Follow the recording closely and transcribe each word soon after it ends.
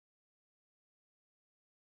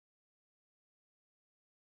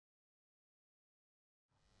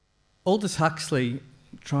Aldous Huxley,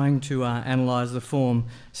 trying to analyse the form,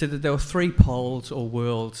 said that there were three poles or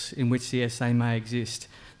worlds in which the essay may exist.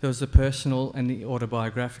 There was the personal and the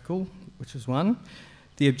autobiographical, which is one,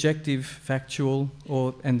 the objective, factual,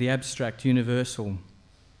 and the abstract, universal.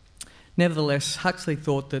 Nevertheless, Huxley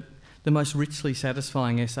thought that the most richly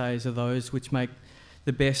satisfying essays are those which make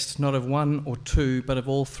the best not of one or two, but of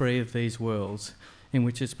all three of these worlds in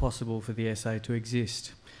which it's possible for the essay to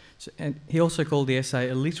exist. And he also called the essay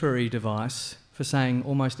a literary device for saying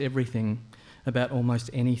almost everything about almost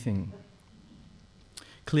anything.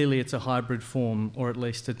 Clearly it's a hybrid form, or at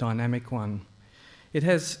least a dynamic one. It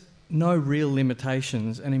has no real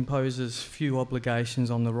limitations and imposes few obligations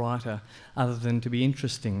on the writer other than to be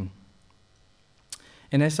interesting.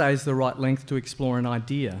 An essay is the right length to explore an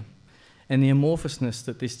idea, and the amorphousness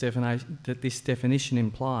that this definition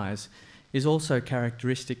implies is also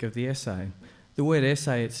characteristic of the essay. The word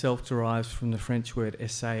essay itself derives from the French word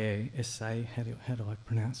essayer, how do I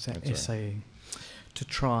pronounce that? Essayer, to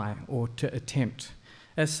try or to attempt.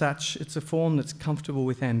 As such, it's a form that's comfortable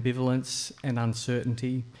with ambivalence and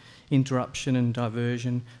uncertainty, interruption and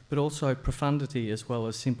diversion, but also profundity as well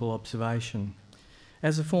as simple observation.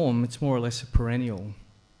 As a form, it's more or less a perennial,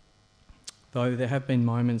 though there have been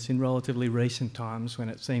moments in relatively recent times when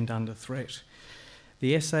it seemed under threat.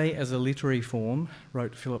 The essay as a literary form,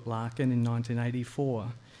 wrote Philip Larkin in 1984,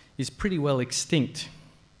 is pretty well extinct.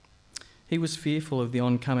 He was fearful of the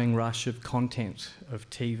oncoming rush of content, of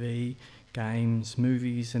TV, games,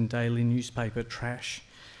 movies and daily newspaper trash.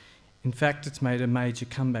 In fact, it's made a major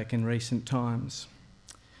comeback in recent times.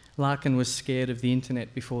 Larkin was scared of the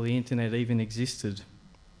internet before the internet even existed.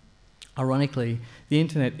 Ironically, the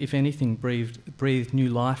internet, if anything, breathed new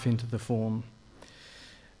life into the form.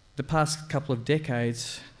 The past couple of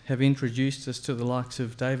decades have introduced us to the likes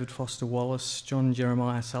of David Foster Wallace, John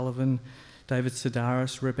Jeremiah Sullivan, David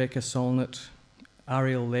Sedaris, Rebecca Solnit,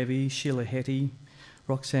 Ariel Levy, Sheila Heti,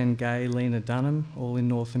 Roxanne Gay, Lena Dunham, all in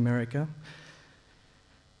North America.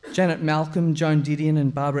 Janet Malcolm, Joan Didion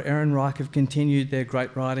and Barbara Ehrenreich have continued their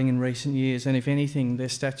great writing in recent years, and if anything, their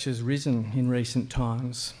stature's risen in recent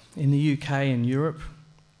times. In the UK and Europe,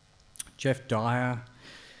 Jeff Dyer,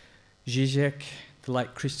 Zizek, the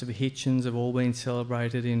late Christopher Hitchens have all been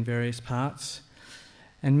celebrated in various parts,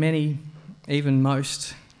 and many, even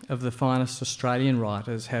most, of the finest Australian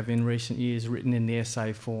writers have in recent years written in the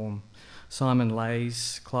essay form. Simon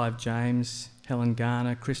Leys, Clive James, Helen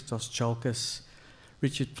Garner, Christos Chalkas,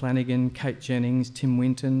 Richard Flanagan, Kate Jennings, Tim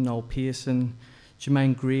Winton, Noel Pearson,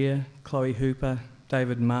 Germaine Greer, Chloe Hooper,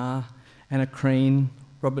 David Marr, Anna Krien,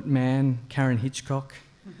 Robert Manne, Karen Hitchcock.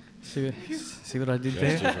 See what I did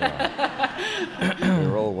there?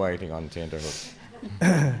 We're all waiting on tenterhooks.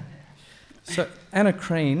 So Anna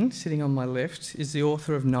Krien, sitting on my left, is the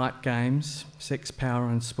author of Night Games, Sex, Power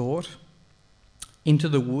and Sport, Into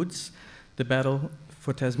the Woods, The Battle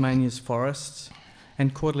for Tasmania's Forests,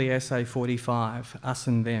 and quarterly essay 45, Us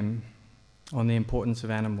and Them, on the importance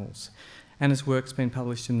of animals. Anna's work's been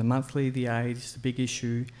published in The Monthly, The Age, The Big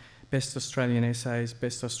Issue, Best Australian Essays,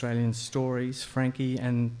 Best Australian Stories, Frankie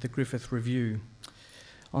and the Griffith Review.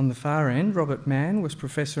 On the far end, Robert Manne was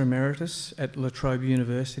Professor Emeritus at La Trobe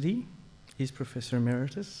University. He's Professor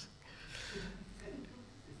Emeritus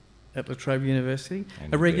at La Trobe University.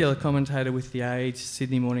 A regular commentator with The Age,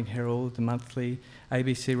 Sydney Morning Herald, The Monthly,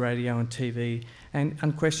 ABC Radio and TV, and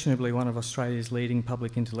unquestionably one of Australia's leading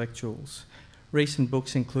public intellectuals. Recent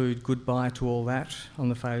books include Goodbye to All That, on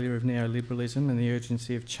the failure of neoliberalism and the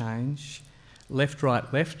urgency of change, Left,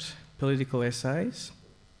 Right, Left, political essays,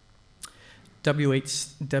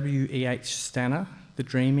 W.E.H. Stanner, The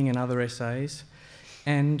Dreaming and Other Essays,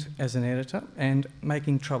 and as an editor, and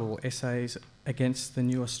Making Trouble, Essays Against the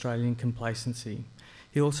New Australian Complacency.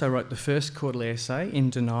 He also wrote the first quarterly essay, In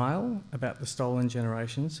Denial, about the stolen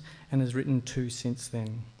generations, and has written two since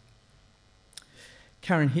then.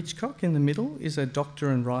 Karen Hitchcock, in the middle, is a doctor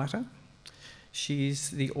and writer. She is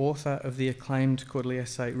the author of the acclaimed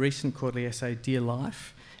recent quarterly essay, Dear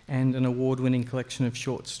Life, and an award-winning collection of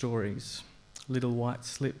short stories, Little White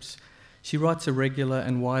Slips. She writes a regular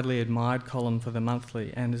and widely admired column for The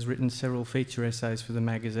Monthly and has written several feature essays for the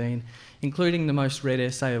magazine, including the most read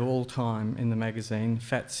essay of all time in the magazine,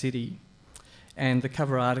 Fat City, and the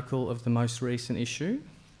cover article of the most recent issue,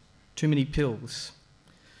 Too Many Pills.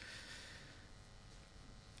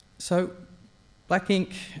 So, Black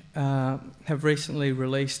Ink have recently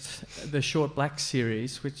released the Short Black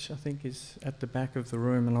series, which I think is at the back of the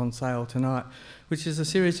room and on sale tonight, which is a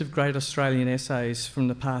series of great Australian essays from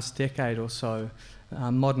the past decade or so,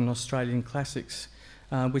 modern Australian classics,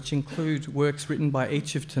 which include works written by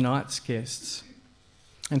each of tonight's guests.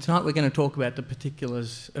 And tonight we're going to talk about the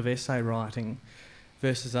particulars of essay writing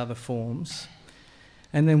versus other forms.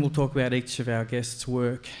 And then we'll talk about each of our guests'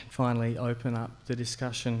 work and finally open up the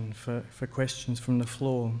discussion for questions from the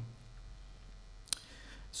floor.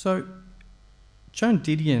 So, Joan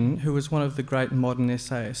Didion, who was one of the great modern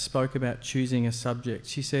essayists, spoke about choosing a subject.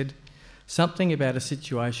 She said, "Something about a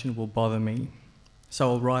situation will bother me,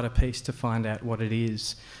 so I'll write a piece to find out what it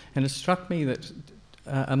is." And it struck me that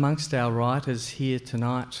amongst our writers here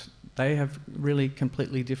tonight, they have really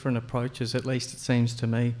completely different approaches, at least it seems to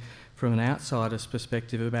me, from an outsider's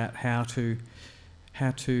perspective, about how to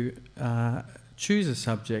choose a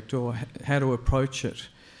subject or how to approach it.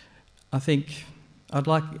 I think I'd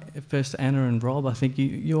like first Anna and Rob. I think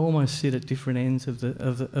you almost sit at different ends of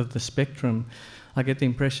the spectrum. I get the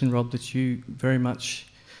impression, Rob, that you very much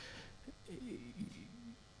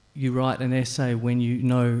you write an essay when you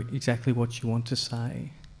know exactly what you want to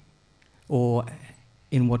say, or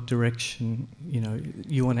in what direction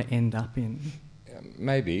you want to end up in.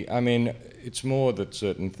 Maybe. I mean, it's more that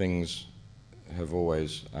certain things have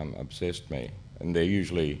always obsessed me, and they're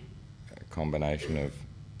usually a combination of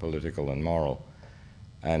political and moral,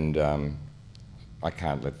 and I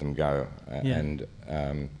can't let them go. Yeah.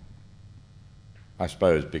 And I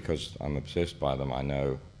suppose because I'm obsessed by them, I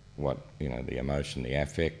know what, the emotion, the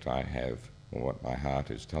affect I have, or what my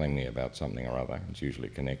heart is telling me about something or other. It's usually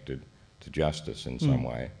connected to justice in some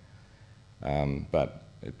way. But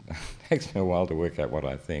it takes me a while to work out what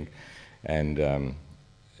I think, and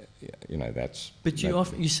that's. But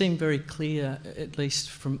you seem very clear, at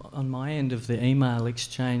least from on my end of the email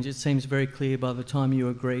exchange. It seems very clear by the time you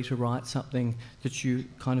agree to write something that you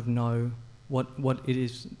kind of know what it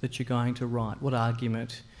is that you're going to write, what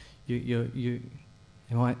argument you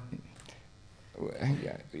might.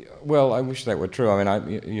 Well, I wish that were true. I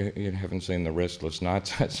mean, you haven't seen the restless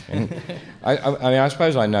nights I spend. I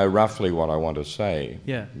suppose I know roughly what I want to say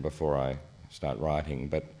before I start writing.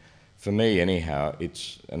 But for me, anyhow,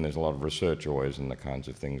 and there's a lot of research always in the kinds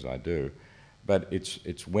of things I do. But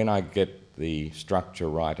it's when I get the structure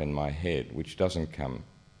right in my head, which doesn't come,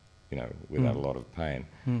 without a lot of pain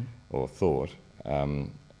or thought.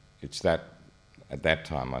 It's that. At that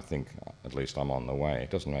time, I think, at least I'm on the way. It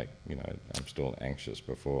doesn't make, I'm still anxious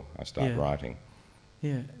before I start writing.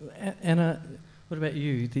 Yeah. Anna, what about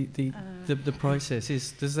you? The process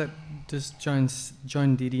does Joan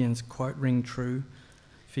Didion's quote ring true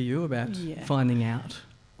for you about finding out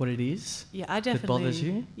what it is that bothers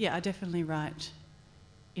you? Yeah, I definitely write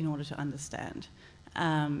in order to understand.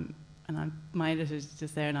 And my editor's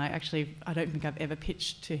just there, and I don't think I've ever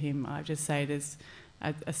pitched to him. I just say there's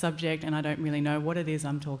a subject and I don't really know what it is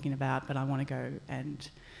I'm talking about, but I want to go and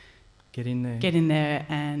get in there,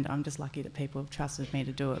 and I'm just lucky that people have trusted me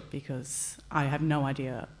to do it, because I have no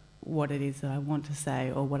idea what it is that I want to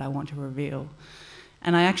say or what I want to reveal.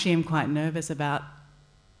 And I actually am quite nervous about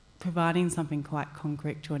providing something quite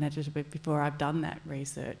concrete to an editor before I've done that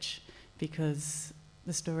research, because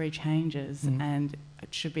the story changes and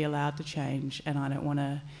it should be allowed to change, and I don't want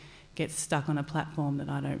to get stuck on a platform that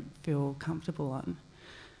I don't feel comfortable on.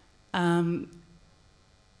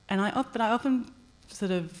 But I often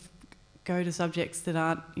sort of go to subjects that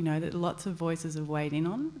aren't, that lots of voices have weighed in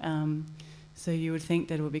on. So you would think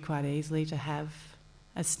that it would be quite easily to have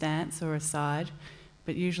a stance or a side,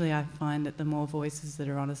 but usually I find that the more voices that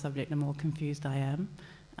are on a subject, the more confused I am.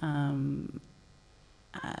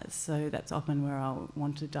 So that's often where I'll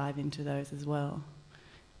want to dive into those as well.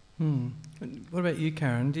 What about you,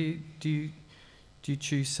 Karen? Do you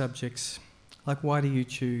choose subjects? Like, why do you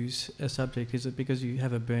choose a subject? Is it because you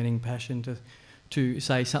have a burning passion to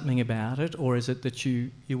say something about it, or is it that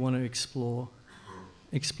you want to explore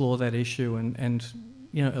that issue and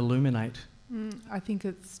illuminate? I think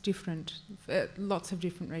it's different, for lots of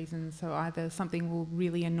different reasons. So either something will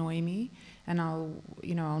really annoy me, and I'll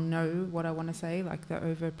know what I want to say, like the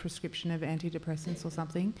over-prescription of antidepressants or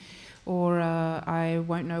something, or I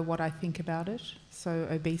won't know what I think about it. So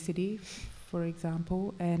obesity, for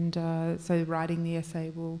example, and so writing the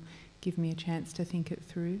essay will give me a chance to think it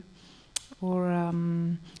through, or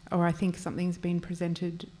I think something's been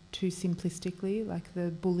presented too simplistically, like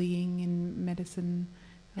the bullying in medicine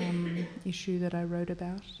issue that I wrote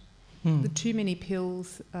about. The too many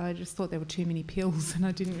pills, I just thought there were too many pills, and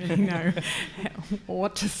I didn't really know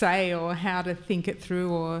what to say or how to think it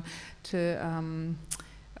through, or to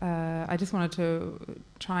I just wanted to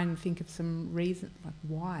try and think of some reason, like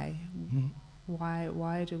why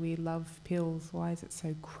do we love pills? Why is it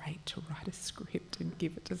so great to write a script and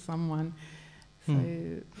give it to someone? So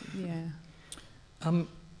yeah.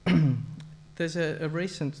 There's a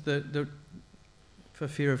recent for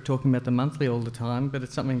fear of talking about the monthly all the time, but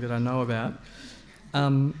it's something that I know about.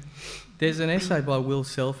 There's an essay by Will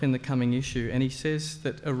Self in the coming issue, and he says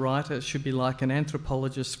that a writer should be like an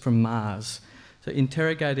anthropologist from Mars, so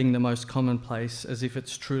interrogating the most commonplace as if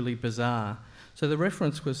it's truly bizarre. So the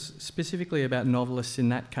reference was specifically about novelists in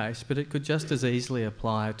that case, but it could just as easily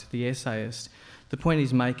apply to the essayist. The point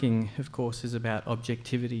he's making, of course, is about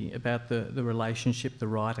objectivity, about the relationship the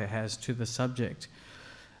writer has to the subject.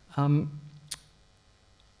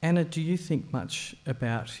 Anna, do you think much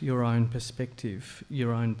about your own perspective,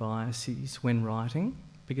 your own biases when writing?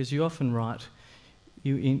 Because you often write,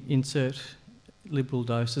 you insert liberal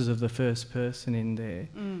doses of the first person in there.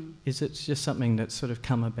 Is it just something that's sort of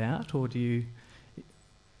come about, or do you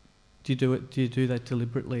do that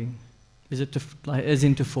deliberately? Is it as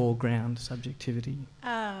into foreground subjectivity?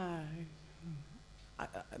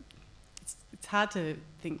 It's hard to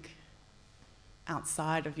think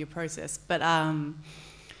outside of your process, but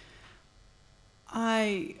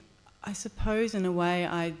I suppose in a way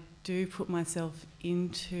I do put myself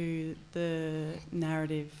into the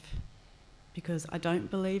narrative because I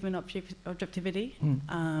don't believe in objectivity,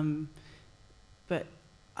 but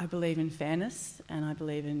I believe in fairness and I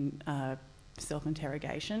believe in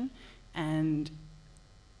self-interrogation, and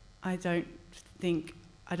I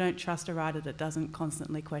don't trust a writer that doesn't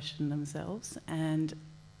constantly question themselves, and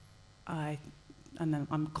then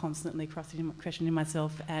I'm constantly questioning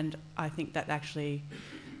myself, and I think that actually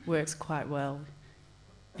works quite well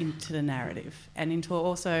into the narrative, and into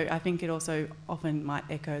also, I think it also often might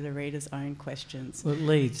echo the reader's own questions. Well,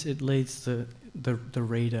 it leads the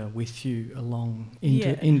reader with you along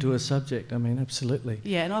into a subject. I mean, absolutely.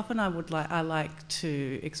 Yeah, and often I like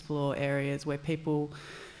to explore areas where people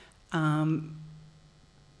are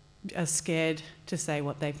scared to say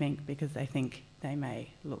what they think because they think they may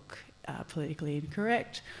look politically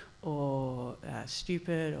incorrect or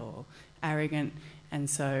stupid or arrogant, and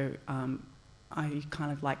so I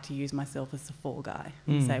kind of like to use myself as the fall guy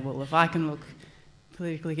and say, well, if I can look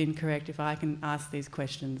politically incorrect, if I can ask these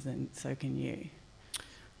questions, then so can you.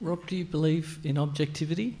 Rob, do you believe in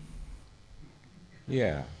objectivity?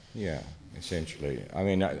 Yeah, essentially. I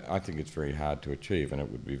mean, I think it's very hard to achieve, and it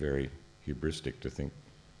would be very hubristic to think,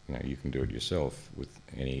 you can do it yourself with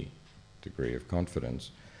any degree of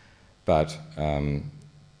confidence. But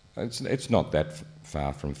it's not that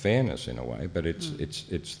far from fairness in a way, but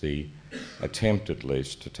it's the attempt at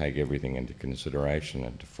least to take everything into consideration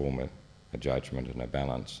and to form a judgment and a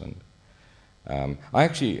balance. And I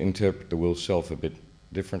actually interpret the Will Self a bit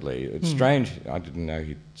differently. It's strange, I didn't know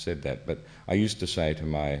he'd said that, but I used to say to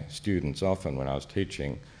my students often when I was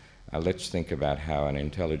teaching, let's think about how an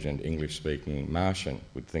intelligent English-speaking Martian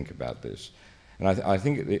would think about this. And I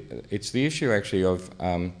think it's the issue actually of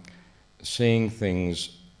seeing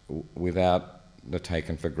things without the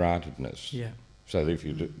taken for grantedness. Yeah. So that if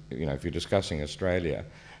if you're discussing Australia,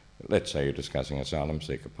 let's say you're discussing asylum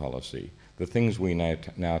seeker policy, the things we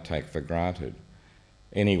now take for granted,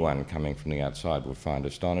 anyone coming from the outside would find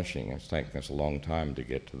astonishing. It's taken us a long time to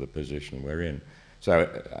get to the position we're in. So,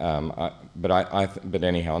 but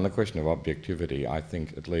anyhow, on the question of objectivity, I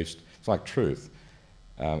think at least it's like truth.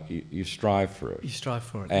 You strive for it. You strive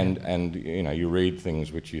for it. And you read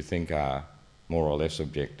things which you think are more or less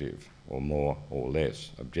objective, or more or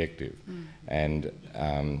less objective, and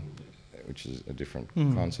which is a different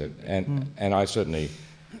concept. And I certainly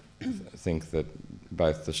think that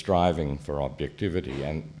both the striving for objectivity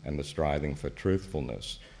and the striving for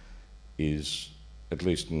truthfulness is, at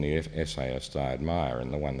least in the essayists I admire,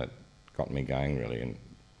 and the one that got me going really and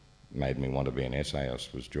made me want to be an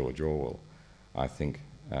essayist was George Orwell. I think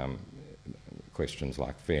questions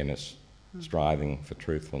like fairness, striving for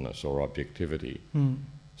truthfulness or objectivity,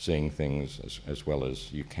 seeing things as well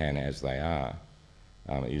as you can as they are,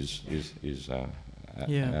 is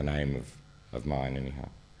an aim of mine anyhow.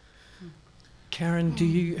 Karen, do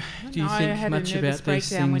you think much about these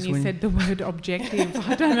things? When you said the word objective,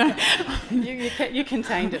 I don't know. you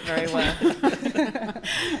contained it very well.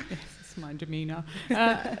 It's my demeanour.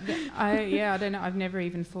 I don't know. I've never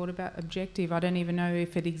even thought about objective. I don't even know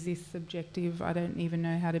if it exists objective. I don't even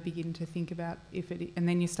know how to begin to think about if it. And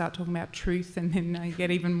then you start talking about truth, and then I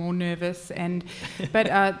get even more nervous.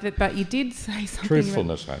 But you did say something.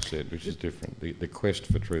 Truthfulness, I said, which is different. The quest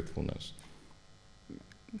for truthfulness.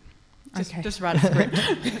 Just write a script.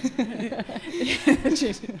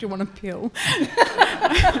 Do you want a pill?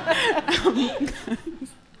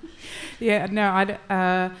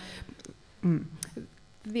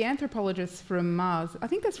 The anthropologist from Mars, I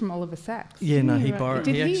think that's from Oliver Sacks. Yeah, no, he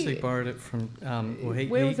actually borrowed it from, he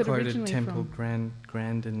quoted Temple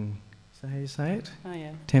Grandin. Is that how you say it? Oh,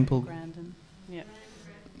 yeah. Temple Grandin, yeah.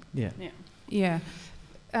 Yeah. Yeah.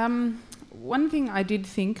 One thing I did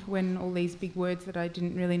think when all these big words that I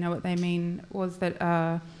didn't really know what they mean was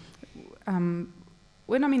that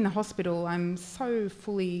when I'm in the hospital, I'm so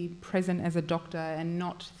fully present as a doctor and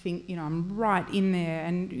not think, I'm right in there.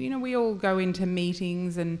 And, we all go into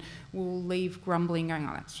meetings and we'll leave grumbling, going,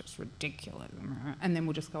 oh, that's just ridiculous. And then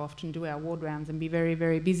we'll just go off and do our ward rounds and be very,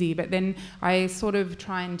 very busy. But then I sort of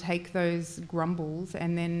try and take those grumbles,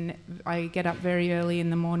 and then I get up very early in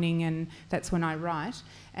the morning, and that's when I write.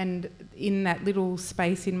 And in that little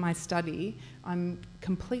space in my study, I'm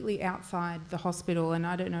completely outside the hospital, and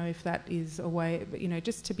I don't know if that is a way, but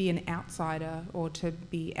just to be an outsider or to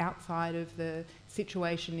be outside of the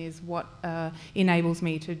situation is what enables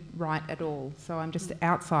me to write at all. So I'm just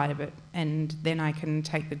outside of it, and then I can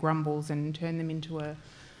take the grumbles and turn them into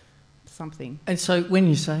something. And so when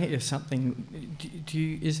you say it is something,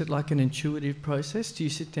 is it like an intuitive process? Do you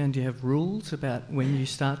sit down, do you have rules about when you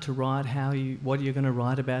start to write, what you're going to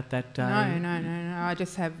write about that day? No. I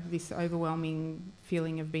just have this overwhelming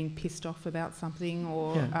feeling of being pissed off about something,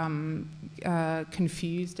 or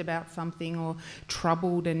confused about something, or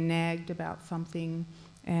troubled and nagged about something,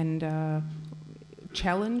 and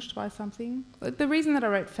challenged by something. The reason that I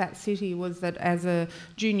wrote Fat City was that as a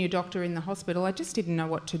junior doctor in the hospital, I just didn't know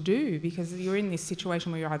what to do, because you're in this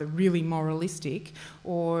situation where you're either really moralistic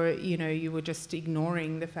or, you were just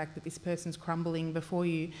ignoring the fact that this person's crumbling before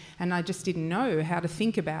you, and I just didn't know how to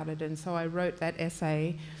think about it. And so I wrote that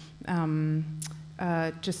essay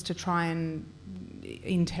just to try and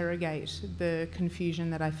interrogate the confusion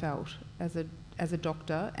that I felt as a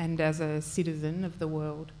doctor and as a citizen of the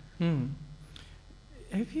world.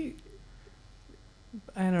 Have you,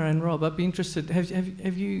 Anna and Rob, I'd be interested, has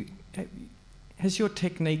your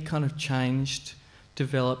technique kind of changed,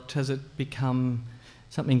 developed? Has it become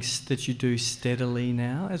something that you do steadily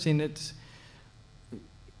now? As in,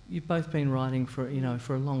 you've both been writing for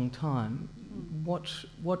a long time.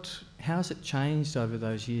 How has it changed over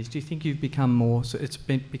those years? Do you think you've become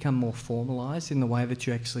become more formalised in the way that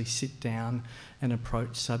you actually sit down and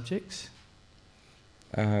approach subjects?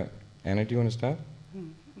 Anna, do you want to start?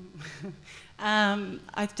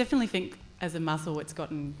 I definitely think as a muscle it's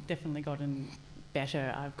definitely gotten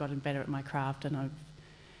better. I've gotten better at my craft, and I've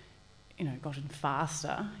gotten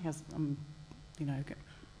faster because I'm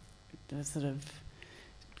sort of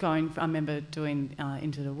going. I remember doing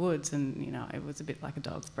Into the Woods, and it was a bit like a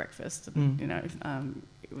dog's breakfast. And,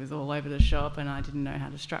 it was all over the shop, and I didn't know how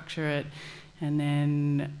to structure it. And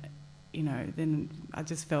then then I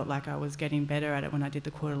just felt like I was getting better at it when I did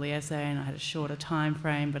the quarterly essay, and I had a shorter time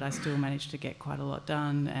frame, but I still managed to get quite a lot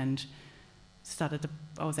done, and I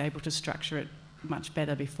was able to structure it much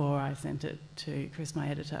better before I sent it to Chris, my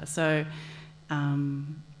editor. So,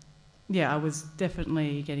 I was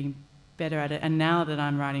definitely getting better at it. And now that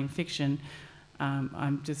I'm writing fiction,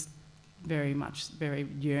 I'm just very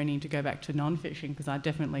yearning to go back to non-fiction, because I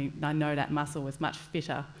know that muscle is much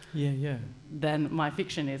fitter than my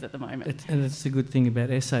fiction is at the moment. And it's the good thing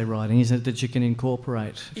about essay writing, isn't it, that you can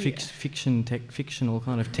incorporate fictional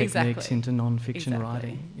kind of techniques into non-fiction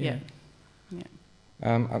writing.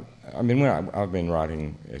 I mean, I've been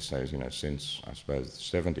writing essays, since I suppose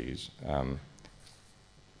the 70s,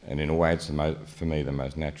 and in a way it's for me the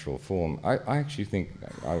most natural form. I actually think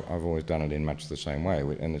I've always done it in much the same way,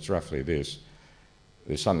 and it's roughly this.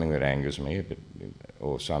 There's something that angers me a bit,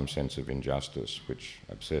 or some sense of injustice which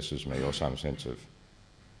obsesses me, or some sense of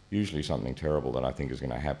usually something terrible that I think is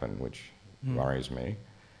going to happen, which worries me.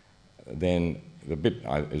 Then the bit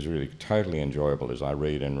is really totally enjoyable is I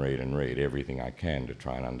read and read and read everything I can to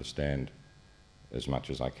try and understand as much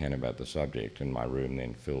as I can about the subject, and my room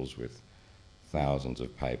then fills with thousands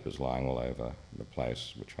of papers lying all over the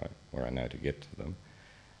place where I know to get to them.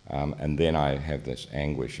 And then I have this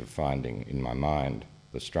anguish of finding in my mind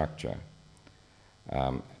the structure.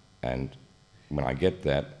 And when I get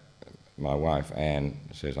that, my wife Anne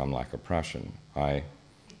says I'm like a Prussian.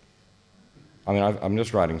 I'm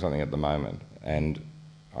just writing something at the moment, and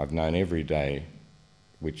I've known every day,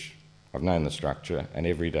 I've known the structure, and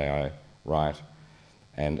every day I write,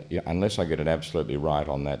 and unless I get it absolutely right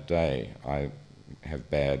on that day, I have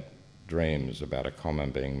bad dreams about a comma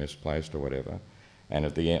being misplaced or whatever, and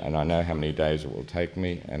at the end, and I know how many days it will take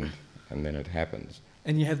me, and then it happens.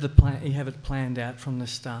 And you have you have it planned out from the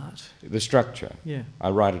start. The structure. Yeah. I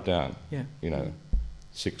write it down. Yeah.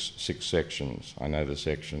 Six sections. I know the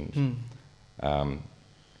sections.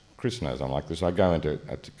 Chris knows I'm like this. I go into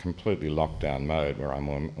a completely lockdown mode where I'm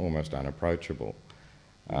almost unapproachable,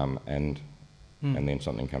 and then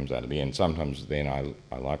something comes out at the end. Sometimes then I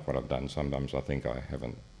like what I've done. Sometimes I think I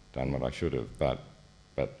haven't done what I should have. But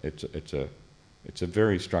it's It's a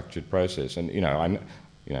very structured process, and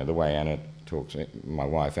the way Anna talks, my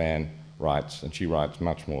wife Anne writes, and she writes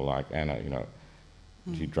much more like Anna.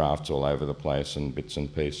 She drafts all over the place and bits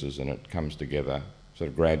and pieces, and it comes together sort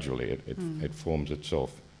of gradually. It forms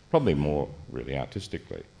itself, probably more really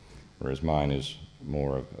artistically, whereas mine is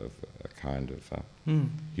more of a kind of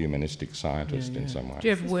humanistic scientist in some way. Do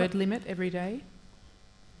you have word limit every day?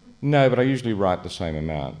 No, but I usually write the same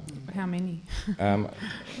amount. How many?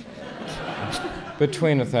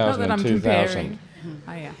 Between 1,000 and 2,000.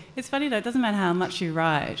 Oh, yeah. It's funny though, it doesn't matter how much you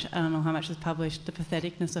write or how much is published, the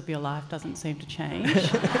patheticness of your life doesn't seem to change.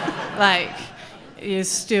 Like, you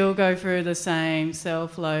still go through the same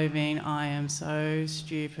self-loathing, I am so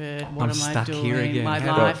stupid, what am I doing? Here again.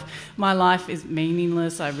 My life is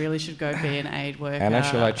meaningless, I really should go be an aid worker. Anna,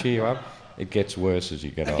 shall I cheer you up? It gets worse as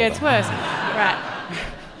you get older. It gets worse, right.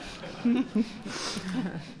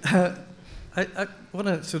 I want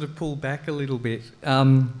to sort of pull back a little bit.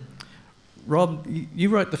 Rob, you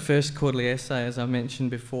wrote the first quarterly essay, as I mentioned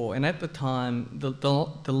before, and at the time,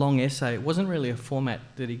 the long essay, it wasn't really a format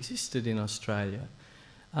that existed in Australia.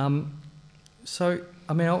 So,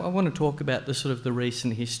 I mean, I want to talk about the sort of the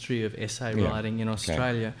recent history of essay writing in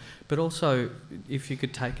Australia, but also, if you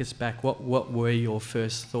could take us back, what were your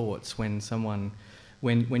first thoughts when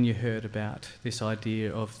you heard about this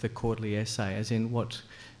idea of the quarterly essay, as in what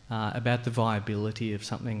about the viability of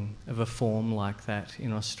something of a form like that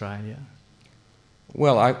in Australia?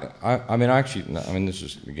 Well, I mean, this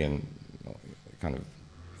is, again, kind of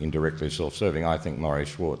indirectly self-serving. I think Maury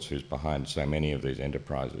Schwartz, who's behind so many of these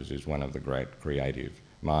enterprises, is one of the great creative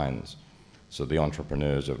minds, so the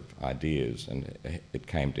entrepreneurs of ideas, and it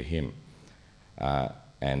came to him.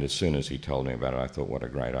 And as soon as he told me about it, I thought, what a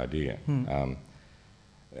great idea.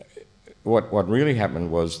 What really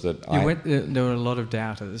happened was that there were a lot of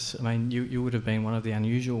doubters. I mean, you would have been one of the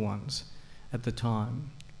unusual ones at the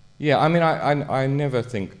time. Yeah, I mean, I never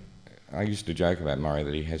think... I used to joke about Murray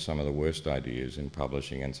that he has some of the worst ideas in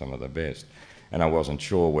publishing and some of the best, and I wasn't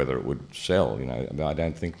sure whether it would sell, but I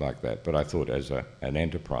don't think like that. But I thought as an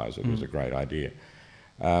enterprise it was a great idea.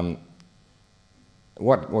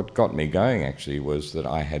 What got me going, actually, was that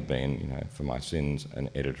I had been, for my sins,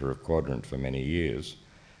 an editor of Quadrant for many years,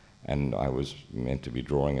 and I was meant to be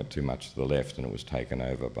drawing it too much to the left, and it was taken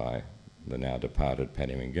over by the now departed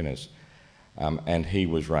Paddy McGuinness. And he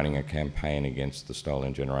was running a campaign against the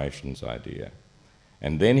Stolen Generations idea.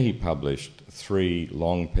 And then he published 3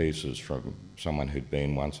 long pieces from someone who'd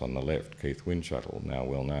been once on the left, Keith Windshuttle, now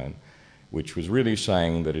well known, which was really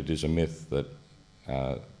saying that it is a myth that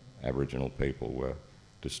Aboriginal people were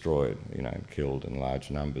destroyed, and killed in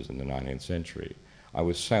large numbers in the 19th century. I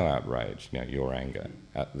was so outraged, your anger,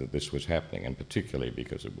 that this was happening, and particularly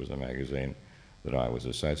because it was a magazine that I was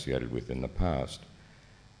associated with in the past.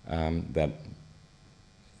 That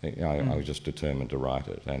I was just determined to write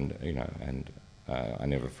it, and I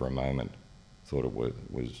never for a moment thought it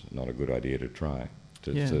was not a good idea to try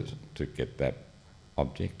to get that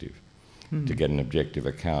objective, to get an objective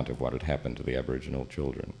account of what had happened to the Aboriginal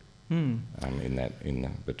children between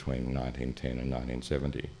 1910 and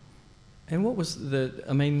 1970. And what was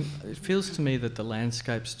I mean, it feels to me that the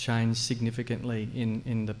landscape's changed significantly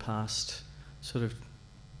in the past sort of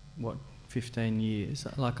 15 years.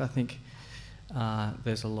 Like, I think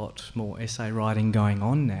there's a lot more essay writing going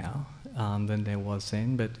on now than there was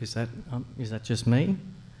then. But is that just me?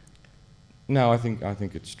 No, I think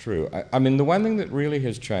it's true. I mean, the one thing that really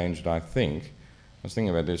has changed, I think, I was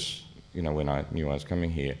thinking about this, when I knew I was coming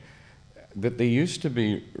here, that there used to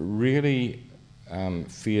be really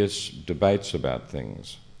fierce debates about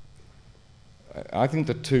things. I think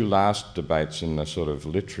the 2 last debates in the sort of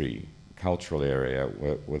literary cultural area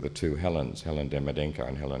were the 2 Helens, Helen Demidenko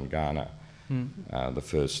and Helen Garner, the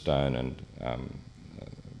first stone and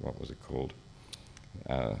what was it called?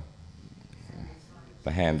 The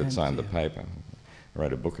Hand That Signed the Paper. I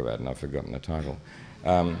wrote a book about it and I've forgotten the title.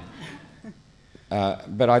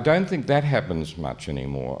 But I don't think that happens much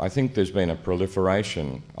anymore. I think there's been a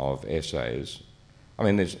proliferation of essays. I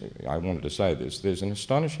mean, I wanted to say this, there's an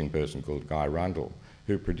astonishing person called Guy Rundle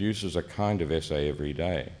who produces a kind of essay every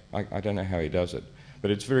day. I don't know how he does it,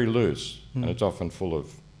 but it's very loose, and it's often full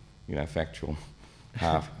of, factual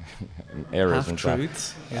errors and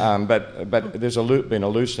truths. But there's been a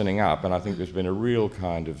loosening up, and I think there's been a real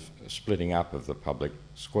kind of splitting up of the public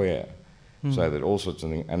square, so that all sorts of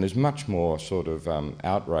things, and there's much more sort of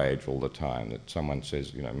outrage all the time. That someone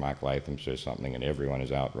says, Mark Latham says something, and everyone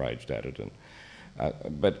is outraged at it. And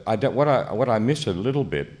but what I miss a little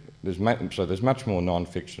bit. There's much more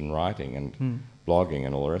non-fiction writing and blogging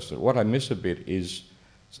and all the rest of it. What I miss a bit is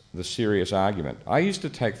the serious argument. I used to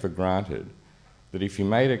take for granted that if you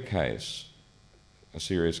made a case, a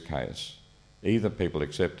serious case, either people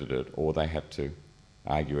accepted it or they had to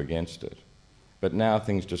argue against it. But now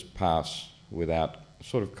things just pass without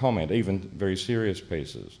sort of comment, even very serious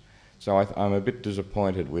pieces. So I'm a bit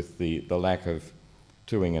disappointed with the lack of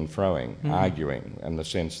toing and froing, arguing, and the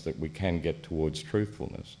sense that we can get towards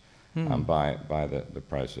truthfulness by the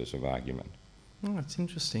process of argument. Oh, that's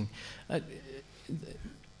interesting.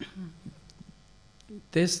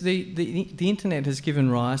 There's the internet has given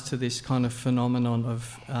rise to this kind of phenomenon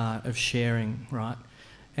of sharing, right?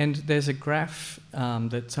 And there's a graph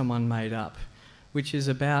that someone made up, which is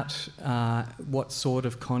about what sort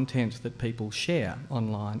of content that people share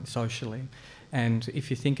online, socially. And if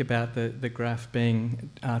you think about the graph being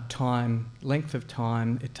length of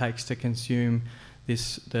time it takes to consume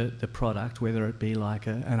the product, whether it be like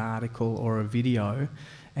an article or a video,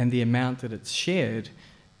 and the amount that it's shared,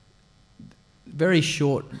 very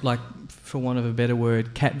short, like for want of a better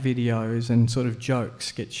word, cat videos and sort of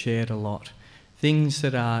jokes get shared a lot. Things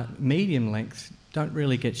that are medium length don't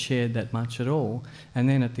really get shared that much at all, and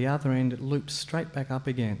then at the other end it loops straight back up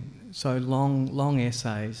again. So long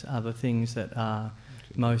essays are the things that are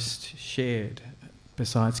most shared,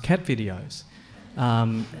 besides cat videos.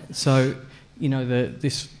 So you know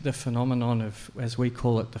the phenomenon of, as we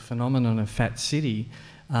call it, the phenomenon of Fat City.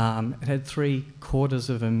 It had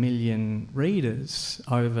 750,000 readers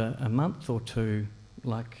over a month or two.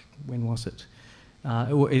 Like, when was it?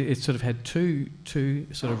 It sort of had two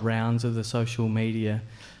sort of rounds of the social media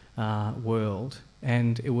world,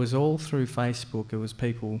 and it was all through Facebook. It was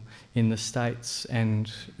people in the States and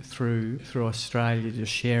through Australia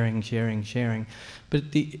just sharing.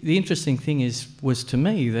 But the interesting thing was to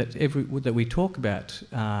me that that we talk about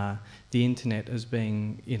the internet as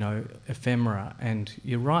being, you know, ephemera, and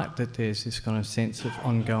you're right that there's this kind of sense of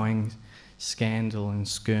ongoing scandal and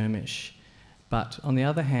skirmish. But on the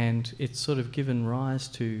other hand, it's sort of given rise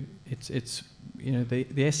to, it's you know,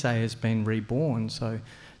 the essay has been reborn. So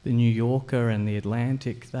the New Yorker and the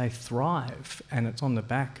Atlantic, they thrive, and it's on the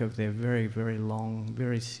back of their very, very long,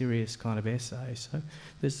 very serious kind of essay. So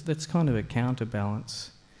that's kind of a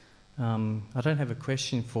counterbalance. I don't have a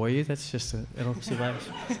question for you, that's just an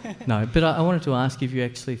observation. No, but I wanted to ask if you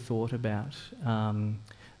actually thought about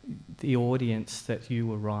the audience that you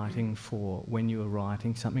were writing for when you were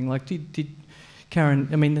writing something. Like, did Karen,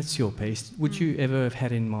 I mean, that's your piece. Would you ever have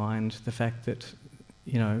had in mind the fact that,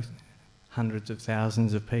 you know, hundreds of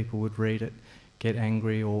thousands of people would read it, get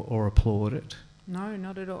angry or applaud it? No,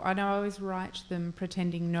 not at all. I know I always write them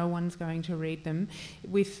pretending no one's going to read them,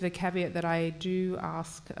 with the caveat that I do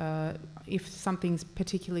ask, if something's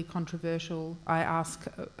particularly controversial, I ask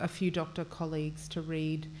a few doctor colleagues to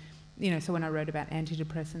read. You know, so when I wrote about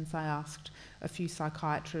antidepressants, I asked a few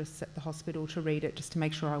psychiatrists at the hospital to read it, just to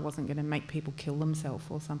make sure I wasn't going to make people kill themselves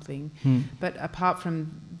or something. But apart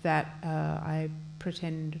from that, I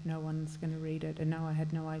pretend no one's going to read it, and no, I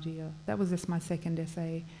had no idea. That was just my second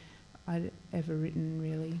essay I'd ever written,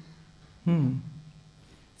 really.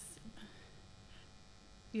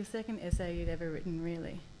 Your second essay you'd ever written,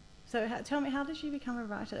 really? So tell me, how did you become a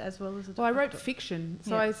writer as well as a doctor? Well, I wrote fiction.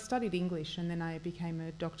 So I studied English, and then I became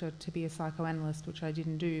a doctor to be a psychoanalyst, which I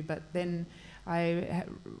didn't do. But then I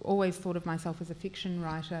always thought of myself as a fiction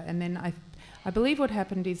writer. And then I believe what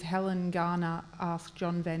happened is Helen Garner asked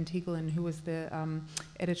John Van Tiegelen, who was the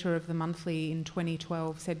editor of The Monthly in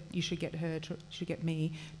 2012, said you should get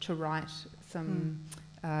me to write some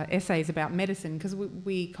essays about medicine, because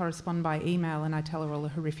we correspond by email, and I tell her all the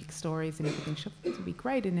horrific stories and everything. She thought it would be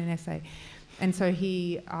great in an essay. And so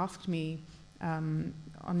he asked me on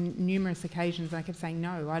numerous occasions, and I kept saying,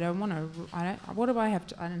 no, I don't want to, what do I have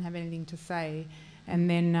to, I don't have anything to say. And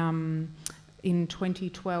then in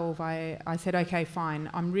 2012, I said, okay, fine,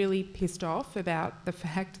 I'm really pissed off about the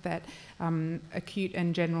fact that acute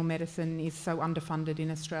and general medicine is so underfunded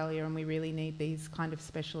in Australia, and we really need these kind of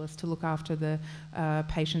specialists to look after the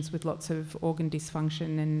patients with lots of organ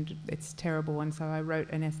dysfunction, and it's terrible. And so I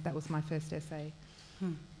wrote an essay. That was my first essay.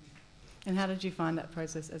 And how did you find that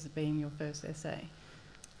process as being your first essay?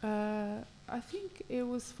 I think it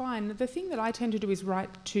was fine. The thing that I tend to do is write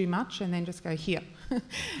too much and then just go here.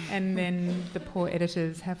 And then the poor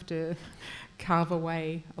editors have to carve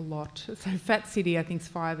away a lot. So Fat City, I think, is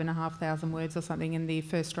 5,500 words or something, and the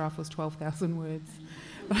first draft was 12,000 words.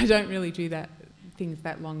 But I don't really do things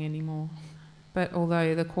that long anymore. But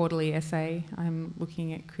although the quarterly essay, I'm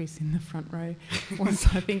looking at Chris in the front row, was,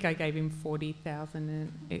 I think I gave him 40,000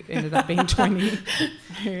 and it ended up being 20.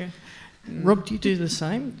 So, Rob, do you do the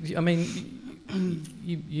same? I mean,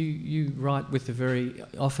 you write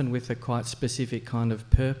often with a quite specific kind of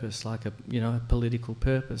purpose, like a political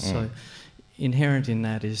purpose. So, inherent in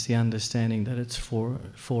that is the understanding that it's for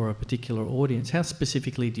a particular audience. How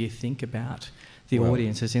specifically do you think about the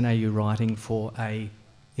audience? As in, are you writing for a,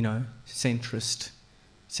 centrist,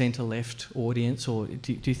 centre-left audience, or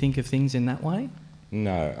do you think of things in that way?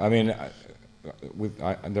 No, I mean,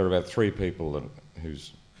 there are about 3 people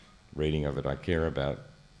whose reading of it I care about.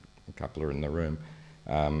 A couple are in the room.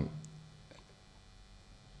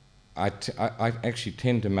 I actually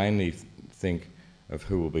tend to mainly think of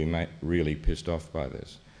who will be really pissed off by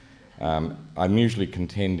this. I'm usually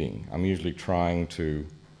contending. I'm usually trying to,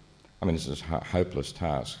 this is a hopeless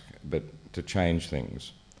task, but to change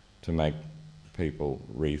things, to make people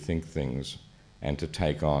rethink things, and to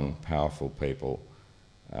take on powerful people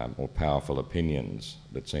or powerful opinions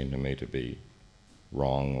that seem to me to be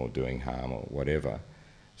wrong or doing harm or whatever.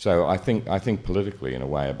 So I think politically in a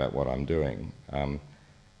way about what I'm doing.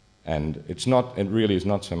 And it really is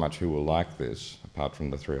not so much who will like this, apart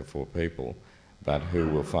from the 3 or 4 people, but who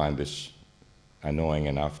will find this annoying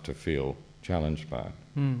enough to feel challenged by it.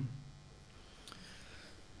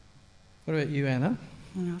 What about you, Anna?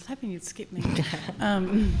 I was hoping you'd skip me.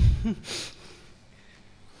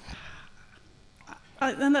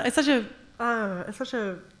 It's such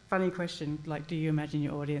a funny question. Like, do you imagine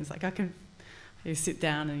your audience? Like, you sit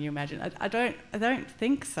down and you imagine. I don't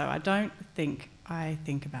think so. I don't think I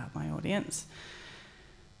think about my audience.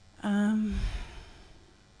 But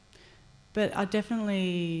I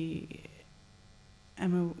definitely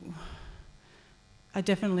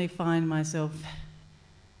find myself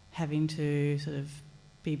having to sort of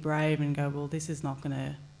be brave and go, well, this is not going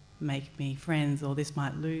to make me friends, or this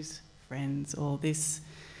might lose friends, or this,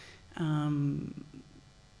 I'm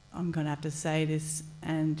going to have to say this,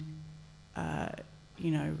 and I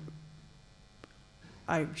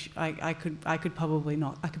could probably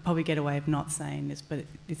get away with not saying this, but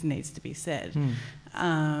this needs to be said.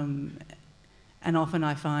 And often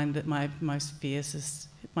I find that my fiercest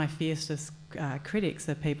critics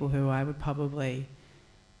are people who I would probably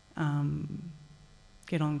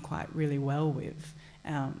get on quite really well with.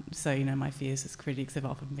 So, my fiercest critics have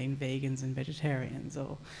often been vegans and vegetarians,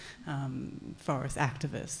 or forest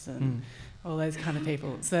activists and all those kind of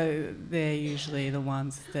people. So they're usually the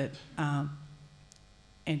ones that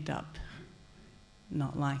end up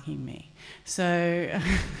not liking me. So,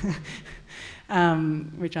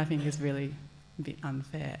 which I think is really a bit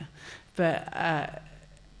unfair. But,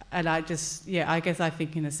 and I guess I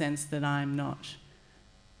think in a sense that I'm not...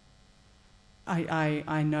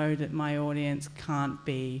 I know that my audience can't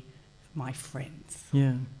be my friends.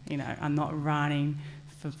 Yeah. I'm not writing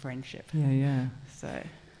for friendship. Yeah. So,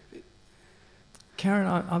 Karen,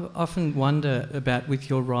 I often wonder about with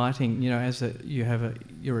your writing.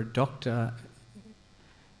 You're a doctor,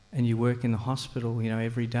 and you work in the hospital.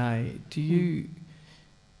 Every day.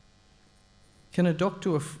 Can a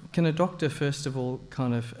doctor first of all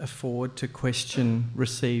kind of afford to question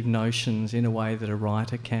received notions in a way that a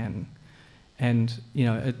writer can? And,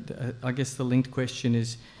 I guess the linked question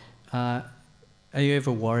is, are you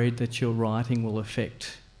ever worried that your writing will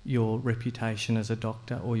affect your reputation as a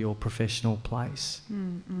doctor or your professional place?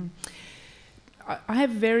 I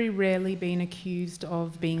have very rarely been accused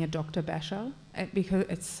of being a doctor basher, because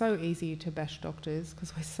it's so easy to bash doctors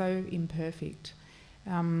because we're so imperfect.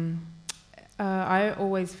 I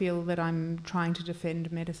always feel that I'm trying to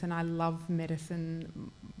defend medicine. I love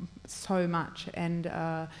medicine so much, and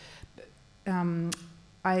I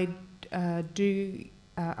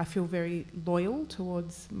feel very loyal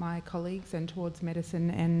towards my colleagues and towards medicine,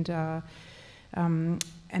 and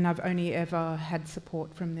I've only ever had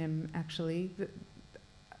support from them, actually.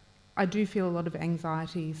 I do feel a lot of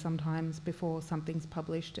anxiety sometimes before something's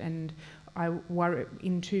published, and I worry,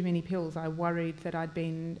 in Too Many Pills, I worried that I'd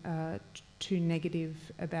been too negative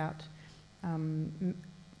about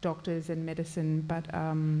doctors and medicine, but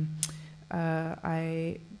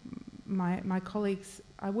my colleagues,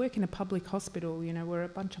 I work in a public hospital, we're a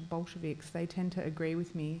bunch of Bolsheviks, they tend to agree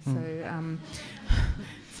with me, so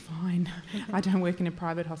it's fine. I don't work in a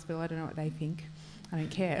private hospital, I don't know what they think. I don't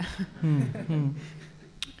care.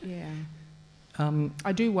 Yeah.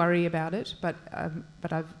 I do worry about it, but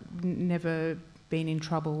I've never been in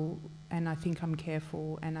trouble, and I think I'm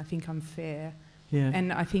careful, and I think I'm fair. Yeah.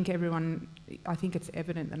 And I think it's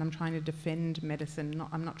evident that I'm trying to defend medicine,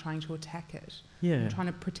 I'm not trying to attack it. Yeah. I'm trying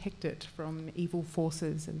to protect it from evil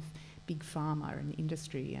forces of big pharma and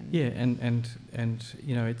industry. And yeah, and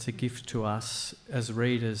it's a gift to us as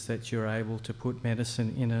readers that you're able to put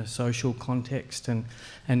medicine in a social context and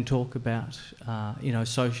talk about,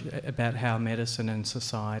 about how medicine and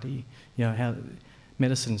society, how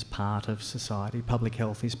medicine's part of society, public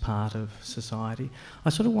health is part of society. I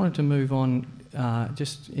sort of wanted to move on,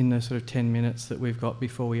 just in the sort of 10 minutes that we've got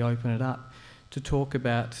before we open it up, to talk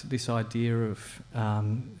about this idea of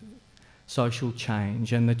social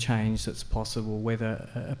change and the change that's possible, whether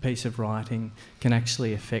a piece of writing can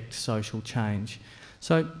actually affect social change.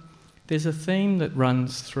 So there's a theme that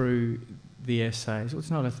runs through the essays. Well, it's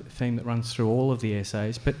not a theme that runs through all of the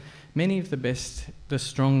essays, but many of the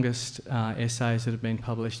strongest essays that have been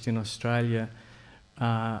published in Australia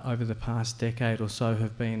over the past decade or so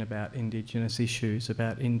have been about Indigenous issues,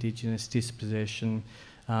 about Indigenous dispossession.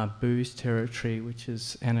 Booze Territory, which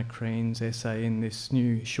is Anna Krien's essay in this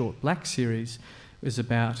new Short Black series, was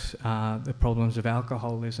about the problems of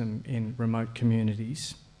alcoholism in remote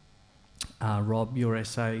communities. Rob, your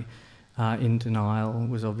essay, In Denial,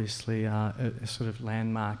 was obviously a sort of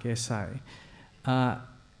landmark essay.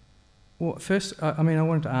 Well, first, I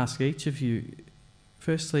wanted to ask each of you,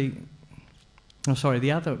 firstly,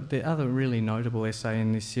 the other really notable essay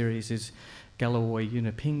in this series is Galawoy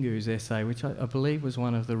Yunupingu's essay, which I believe was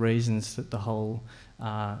one of the reasons that the whole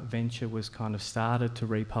venture was kind of started to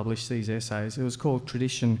republish these essays. It was called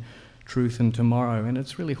Tradition, Truth and Tomorrow, and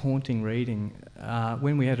it's really haunting reading.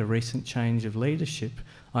 When we had a recent change of leadership,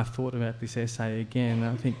 I thought about this essay again.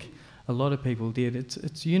 I think a lot of people did. It's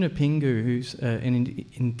Yunupingu, who's an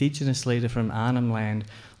Indigenous leader from Arnhem Land,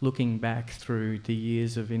 looking back through the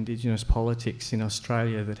years of Indigenous politics in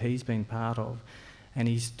Australia that he's been part of. And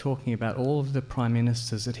he's talking about all of the prime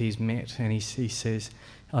ministers that he's met, and he says,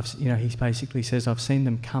 he basically says, I've seen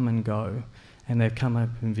them come and go, and they've come up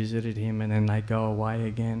and visited him, and then they go away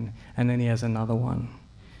again, and then he has another one.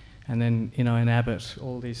 And then, in Abbott,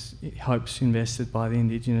 all these hopes invested by the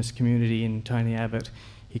Indigenous community in Tony Abbott,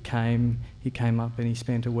 he came up and he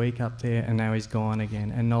spent a week up there, and now he's gone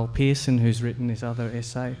again. And Noel Pearson, who's written this other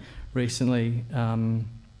essay recently, I've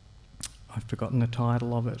forgotten the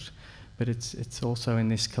title of it, but it's also in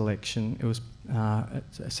this collection. It was a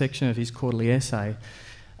section of his quarterly essay.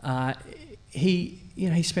 He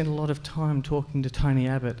spent a lot of time talking to Tony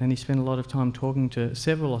Abbott, and he spent a lot of time talking to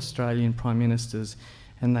several Australian prime ministers,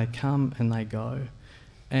 and they come and they go,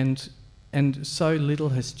 and so little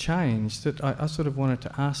has changed that I sort of wanted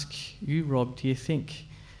to ask you, Rob, do you think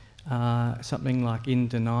something like In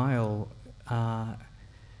Denial,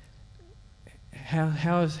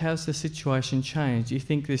 how's the situation changed? Do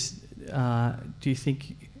you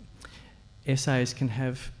think essays can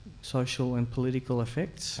have social and political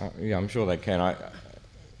effects? Yeah, I'm sure they can.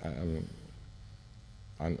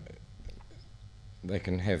 They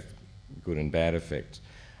can have good and bad effects.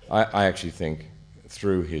 I actually think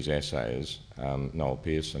through his essays, Noel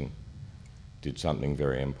Pearson did something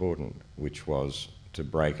very important, which was to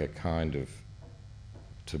break a kind of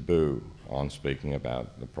taboo on speaking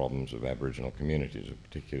about the problems of Aboriginal communities, in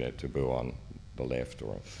particular taboo on the left,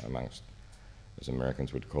 or amongst, as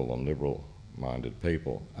Americans would call them, liberal-minded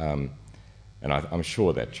people. And I'm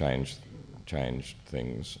sure that changed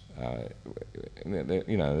things, sort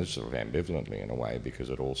of ambivalently in a way, because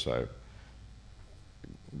it also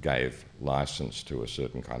gave license to a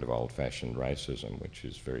certain kind of old-fashioned racism, which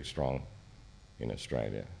is very strong in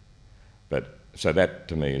Australia. But so that,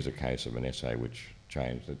 to me, is a case of an essay which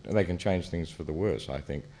changed it. They can change things for the worse. I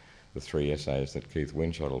think the 3 essays that Keith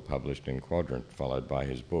Winchottle published in Quadrant, followed by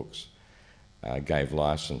his books, gave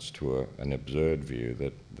license to an absurd view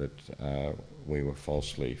that we were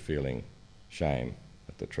falsely feeling shame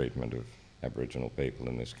at the treatment of Aboriginal people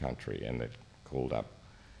in this country, and it called up,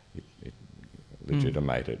 it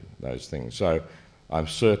legitimated those things. So I'm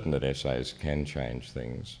certain that essays can change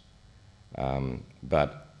things,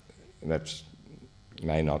 but that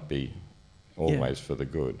may not be always for the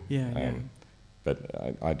good.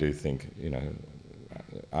 But I do think,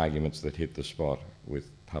 arguments that hit the spot with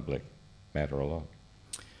public matter a lot.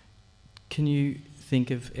 Can you think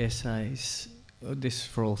of essays, this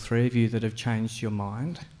for all 3 of you, that have changed your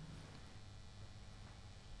mind?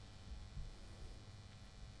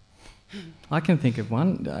 I can think of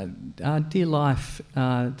one. Dear Life,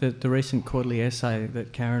 the recent quarterly essay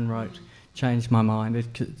that Karen wrote, changed my mind.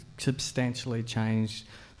 It substantially changed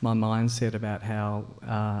my mindset about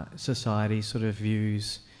how society sort of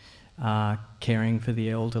views caring for the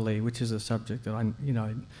elderly, which is a subject that I,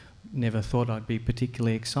 never thought I'd be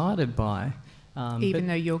particularly excited by. Even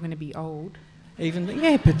though you're going to be old. But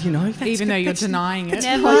that's even though you're denying it.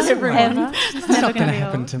 Never, ever. It's not going to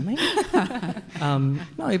happen to me.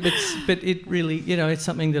 No, but it really, it's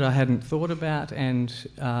something that I hadn't thought about and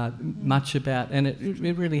much about, and it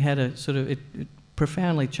really had a sort of, it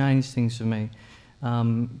profoundly changed things for me.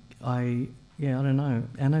 I don't know.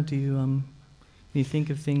 Anna, do you think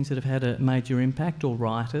of things that have had a major impact, or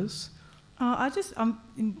writers? I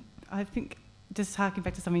think, just harking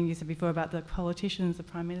back to something you said before about the politicians, the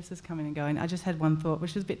prime ministers coming and going, I just had one thought,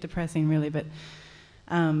 which was a bit depressing really, but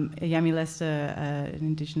Yami Lester, an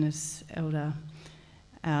Indigenous elder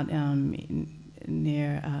out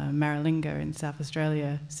near Maralinga in South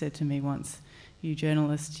Australia, said to me once, "You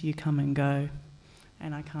journalists, you come and go."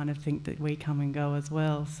 And I kind of think that we come and go as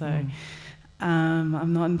well, so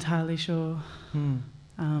I'm not entirely sure.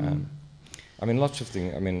 I mean, lots of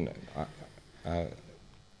things. I mean,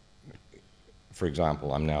 for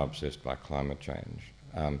example, I'm now obsessed by climate change.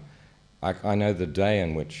 I know the day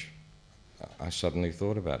in which I suddenly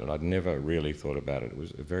thought about it. I'd never really thought about it. It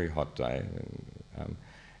was a very hot day,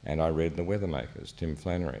 and I read The Weathermakers, Tim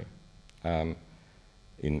Flannery,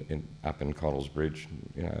 up in Cottles Bridge,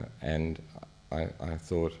 you know, and I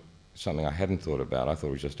thought something I hadn't thought about. I thought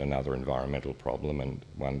it was just another environmental problem, and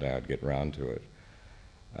one day I'd get round to it.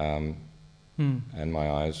 And my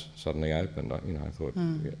eyes suddenly opened. I thought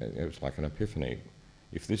it was like an epiphany.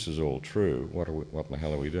 If this is all true, what the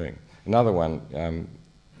hell are we doing? Another one.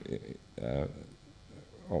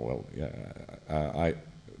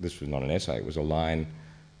 This was not an essay. It was a line.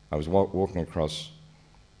 I was walking across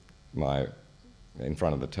in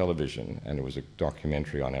front of the television, and it was a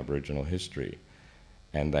documentary on Aboriginal history,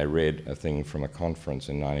 and they read a thing from a conference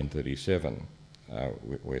in 1937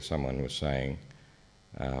 where someone was saying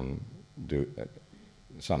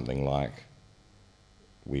something like,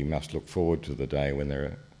 "We must look forward to the day when there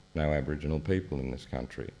are no Aboriginal people in this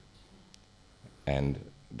country." And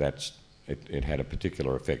it had a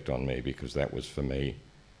particular effect on me, because that was for me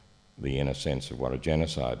the inner sense of what a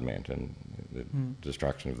genocide meant, and the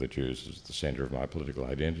destruction of the Jews was the centre of my political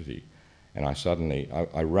identity. And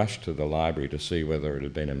I rushed to the library to see whether it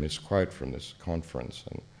had been a misquote from this conference,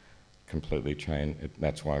 and completely changed.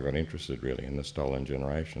 That's why I got interested really in the stolen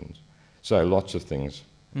generations. So lots of things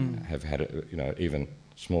have had, even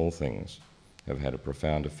small things have had a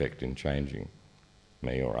profound effect in changing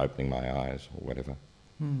me or opening my eyes or whatever.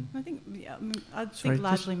 I think,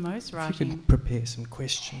 largely most writing... If you could prepare some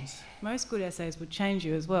questions. Most good essays would change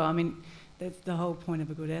you as well. I mean, that's the whole point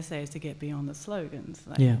of a good essay, is to get beyond the slogans.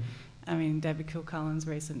 I mean, David Kilcullen's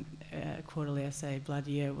recent quarterly essay, Blood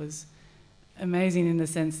Year, was amazing in the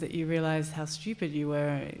sense that you realised how stupid you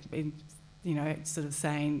were in, sort of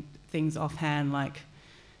saying things offhand like,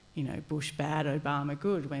 Bush bad, Obama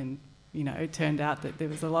good, when, it turned out that there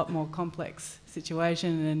was a lot more complex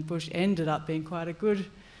situation, and Bush ended up being quite a good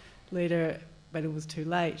leader, but it was too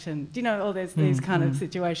late. And, there's these kind of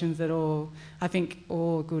situations that I think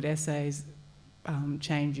all good essays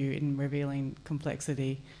change you in revealing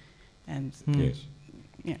complexity. And yes.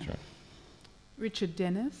 Yeah. Sure. Richard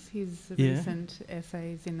Dennis, his recent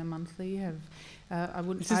essays in the Monthly have...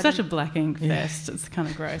 This is such a black ink fest. It's kind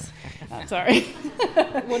of gross. Sorry.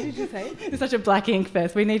 What did you say? It's such a black ink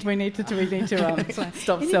fest. We need to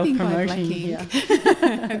stop self-promoting here.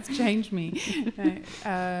 It's changed me.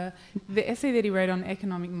 The essay that he wrote on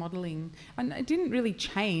economic modelling, and it didn't really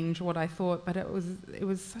change what I thought, but it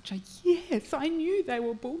was such a yes. I knew they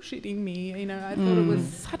were bullshitting me. I thought it was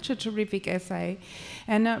such a terrific essay,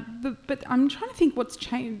 and but I'm trying to think what's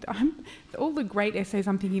changed. All the great essays,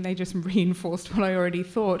 I'm thinking they just reinforced what I already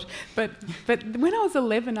thought. But when I was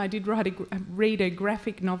 11, I did read a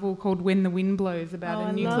graphic novel called When the Wind Blows about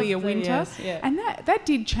a nuclear winter. And that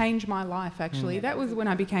did change my life, actually. That was when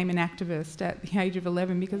I became an activist at the age of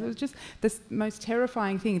 11, because it was just the most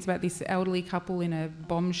terrifying thing. It's about this elderly couple in a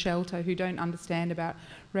bomb shelter who don't understand about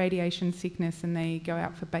radiation sickness, and they go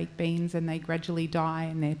out for baked beans and they gradually die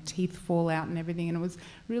and their teeth fall out and everything, and it was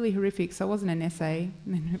really horrific. So it wasn't an essay,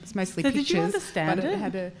 it was mostly pictures. Did you understand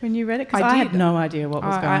it when you read it? Because I had no idea what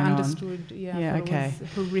was going on. I understood, okay. It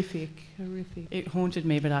was horrific. It haunted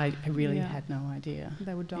me, but I really had no idea.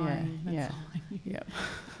 They were dying, Yeah.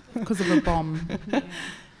 Because of a bomb.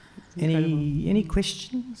 Any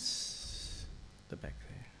questions? The back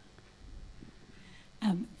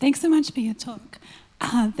there. Thanks so much for your talk.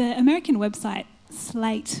 The American website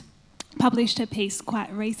Slate published a piece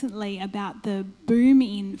quite recently about the boom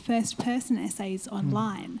in first-person essays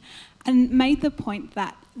online, and made the point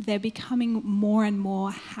that they're becoming more and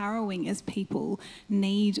more harrowing as people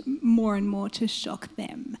need more and more to shock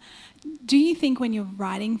them. Do you think when you're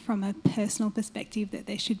writing from a personal perspective that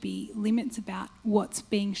there should be limits about what's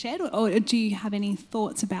being shared, or do you have any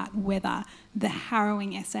thoughts about whether the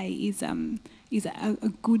harrowing essay is a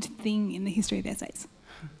good thing in the history of essays?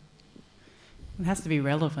 It has to be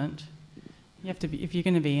relevant. You have to be, if you're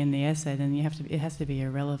going to be in the essay, then it has to be a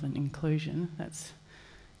relevant inclusion.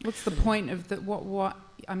 What's the point of what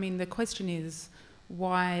I mean, the question is,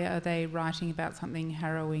 why are they writing about something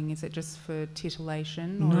harrowing? Is it just for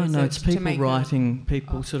titillation? Or No, it's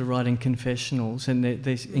people sort of writing confessionals, and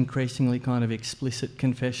there's increasingly kind of explicit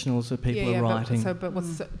confessionals that people are writing. But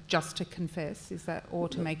what's just to confess? Is that, or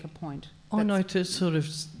to make a point? Oh no, to sort of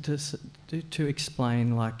to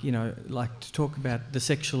explain, like, you know, like to talk about the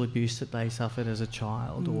sexual abuse that they suffered as a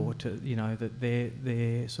child, or to, you know, that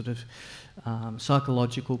their sort of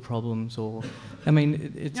psychological problems, or I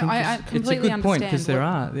mean, it's a good point, because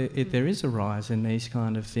there is a rise in these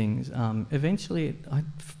kind of things. Eventually,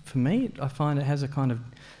 for me, I find it has a kind of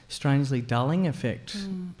strangely dulling effect.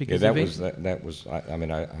 Because that was. I mean,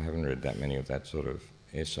 I haven't read that many of that sort of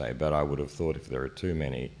essay, but I would have thought if there are too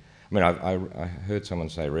many. I mean, I heard someone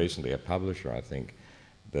say recently, a publisher, I think,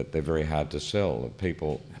 that they're very hard to sell. That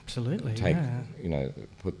people take, you know,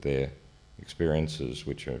 put their experiences,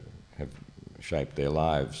 which have shaped their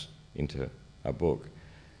lives, into a book,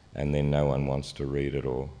 and then no one wants to read it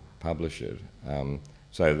or publish it.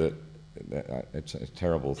 So that it's a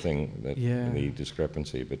terrible thing, that the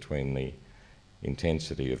discrepancy between the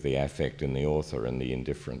intensity of the affect in the author and the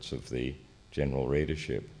indifference of the general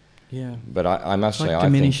readership. Yeah, but I must say, like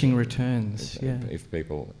diminishing returns. If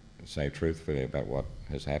people say truthfully about what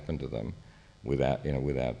has happened to them, without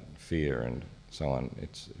fear and so on,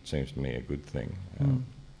 it seems to me a good thing.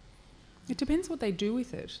 It depends what they do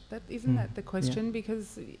with it. Isn't that the question? Yeah.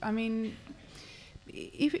 Because I mean,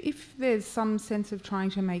 if there's some sense of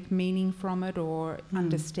trying to make meaning from it or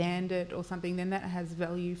understand it or something, then that has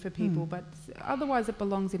value for people. But otherwise, it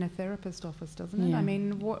belongs in a therapist's office, doesn't it? I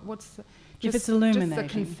mean, what's if it's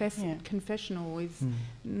illuminating. Just the confessional is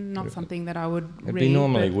not something that I would read. They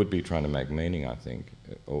normally would be trying to make meaning, I think,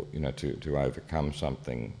 or, you know, to overcome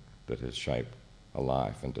something that has shaped a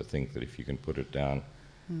life, and to think that if you can put it down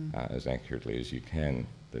as accurately as you can,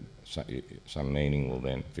 that some meaning will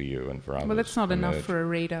then, for you and for others. Well, that's not enough for a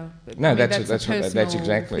reader. No, that's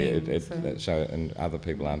exactly it. So, and other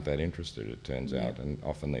people aren't that interested, it turns out, and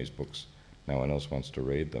often these books, no one else wants to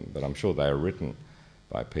read them. But I'm sure they are written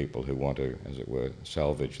by people who want to, as it were,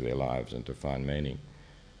 salvage their lives and to find meaning.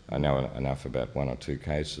 I know enough about one or two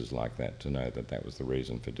cases like that to know that that was the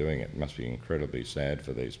reason for doing it. It must be incredibly sad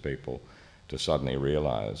for these people to suddenly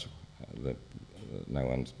realise that no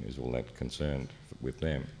one is all that concerned with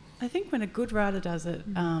them. I think when a good writer does it,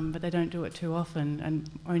 but they don't do it too often, and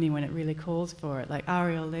only when it really calls for it. Like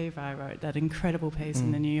Ariel Levi wrote that incredible piece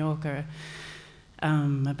in The New Yorker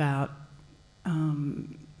about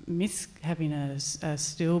having a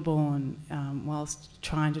stillborn whilst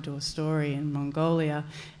trying to do a story in Mongolia,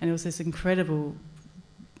 and it was this incredible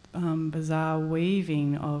bizarre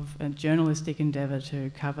weaving of a journalistic endeavour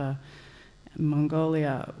to cover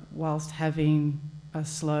Mongolia whilst having a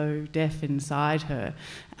slow death inside her.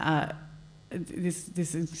 This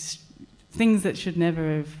is things that should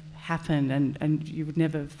never have happened, and you would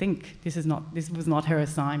never think this was not her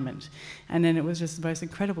assignment. And then it was just the most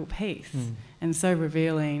incredible piece, and so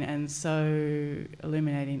revealing and so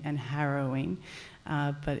illuminating and harrowing,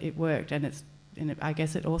 but it worked, and I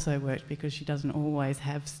guess it also worked because she doesn't always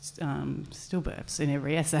have stillbirths in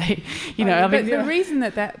every essay. The reason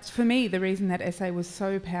that essay was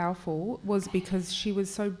so powerful was because she was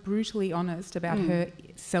so brutally honest about her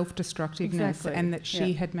self-destructiveness, and that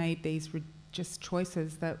she had made these just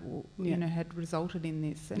choices that had resulted in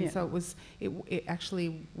this. And so it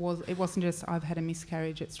actually wasn't just I've had a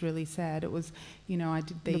miscarriage, it's really sad. It was, I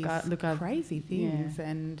did these crazy things,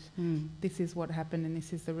 and this is what happened, and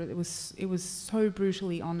this is it was so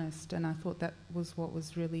brutally honest, and I thought that was what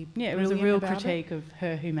was really it was a real critique of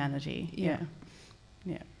her humanity. Yeah.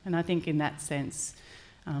 And I think in that sense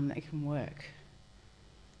that can work,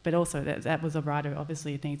 but also that was a writer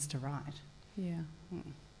obviously needs to write.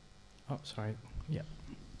 Oh, sorry. Yeah.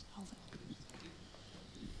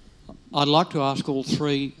 I'd like to ask all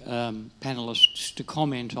three panellists to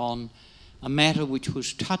comment on a matter which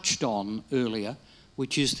was touched on earlier,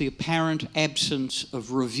 which is the apparent absence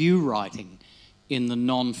of review writing in the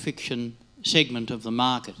non-fiction segment of the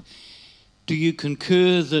market. Do you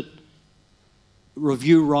concur that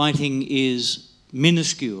review writing is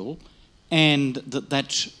minuscule and that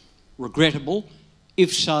that's regrettable?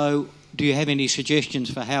 If so, do you have any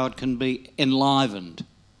suggestions for how it can be enlivened?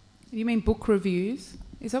 You mean book reviews?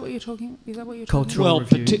 Is that what you're talking? Cultural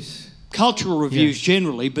reviews. Cultural reviews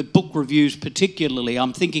generally, but book reviews particularly.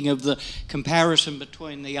 I'm thinking of the comparison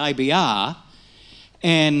between the ABR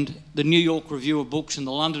and the New York Review of Books and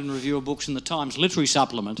the London Review of Books and the Times Literary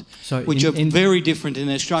Supplement, so which are very different in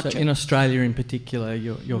their structure. So in Australia in particular,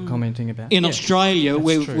 you're commenting about? In Australia,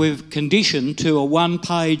 we've conditioned to a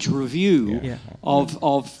one-page review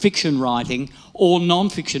of fiction writing or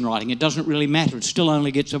non-fiction writing. It doesn't really matter. It still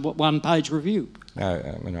only gets a one-page review.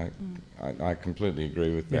 I mean, I completely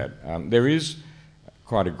agree with that. There is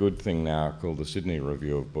quite a good thing now called the Sydney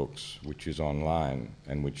Review of Books, which is online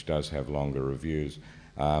and which does have longer reviews.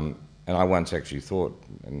 And I once actually thought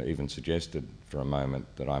and even suggested for a moment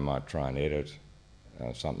that I might try and edit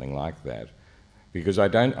something like that, because I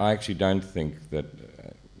actually don't think that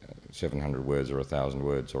 700 words or 1,000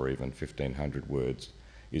 words or even 1,500 words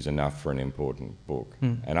is enough for an important book.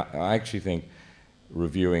 And I actually think book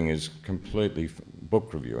reviewing is completely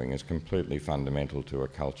fundamental to a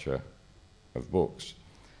culture of books.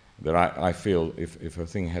 That I feel if a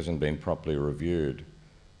thing hasn't been properly reviewed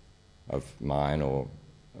of mine or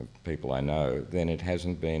of people I know, then it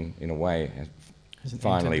hasn't been, in a way,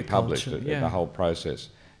 finally published. The whole process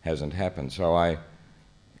hasn't happened. So I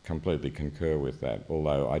completely concur with that,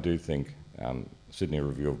 although I do think Sydney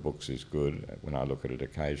Review of Books is good when I look at it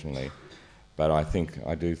occasionally. But I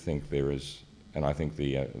do think there is, and I think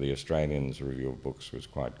the Australians Review of Books was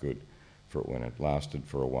quite good for when it lasted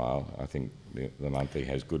for a while. I think the monthly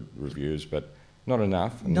has good reviews, but not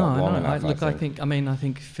enough. Not long enough, I think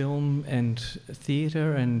film and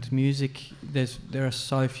theatre and music. There are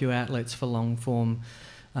so few outlets for long form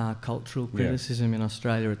cultural criticism in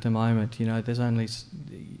Australia at the moment. You know, there's only so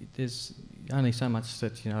much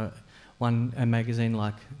that a magazine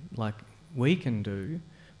like we can do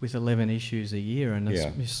with 11 issues a year and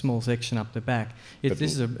a small section up the back. This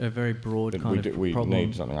is a very broad kind of problem. We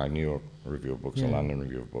need something like New York Review of Books, a London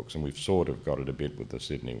Review of Books, and we've sort of got it a bit with the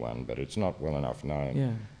Sydney one, but it's not well enough known.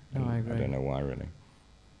 Yeah, no, I agree. I don't know why, really.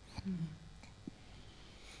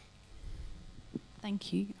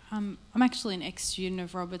 Thank you. I'm actually an ex-student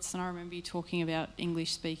of Robert's, and I remember you talking about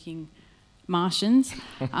English-speaking Martians.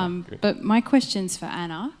 But my question's for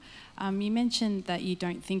Anna. You mentioned that you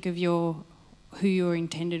don't think of who your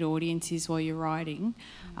intended audience is while you're writing.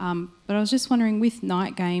 But I was just wondering, with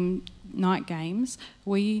Night Games,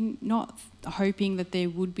 were you not hoping that there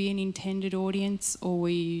would be an intended audience, or were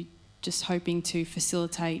you just hoping to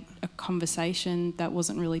facilitate a conversation that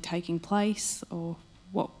wasn't really taking place, or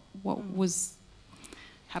what was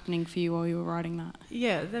happening for you while you were writing that?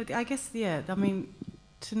 Yeah, I guess, I mean,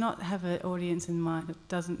 to not have an audience in mind, it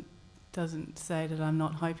doesn't say that I'm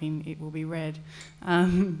not hoping it will be read.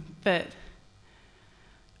 But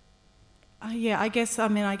I guess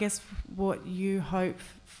what you hope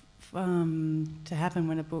to happen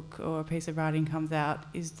when a book or a piece of writing comes out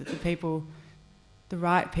is that the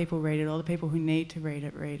right people read it, or the people who need to read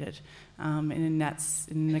it. And that's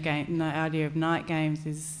the idea of Night Games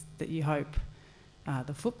is that you hope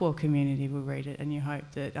the football community will read it, and you hope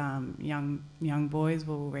that young boys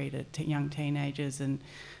will read it, young teenagers, and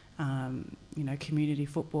community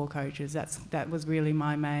football coaches. That was really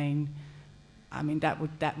my main. I mean,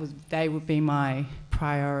 they would be my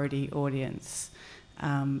priority audience,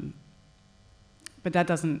 but that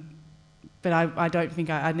doesn't. But I don't think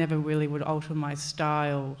I never really would alter my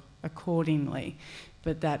style accordingly,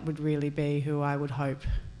 but that would really be who I would hope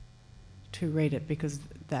to read it, because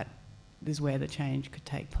that is where the change could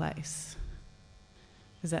take place.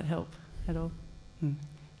 Does that help at all? I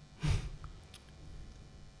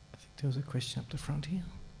think there was a question up the front here.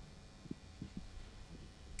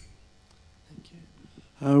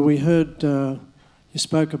 We heard you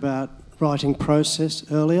spoke about writing process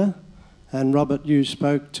earlier, and Robert, you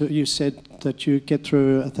said that you get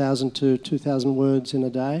through 1,000 to 2,000 words in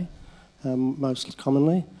a day, most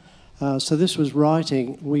commonly. So this was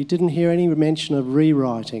writing. We didn't hear any mention of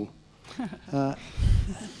rewriting.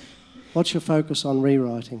 What's your focus on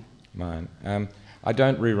rewriting? Mine. I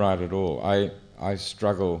don't rewrite at all. I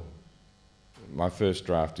struggle. My first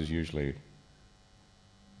draft is usually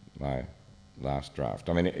my last draft.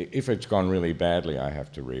 I mean, if it's gone really badly, I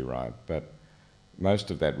have to rewrite, but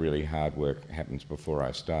most of that really hard work happens before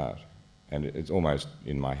I start, and it's almost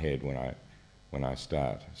in my head when I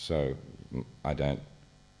start. So I don't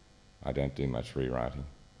do much rewriting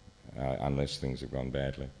unless things have gone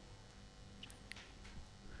badly.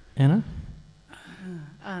 Anna?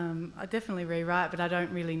 I definitely rewrite, but I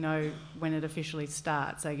don't really know when it officially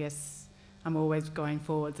starts. I guess I'm always going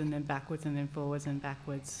forwards and then backwards and then forwards and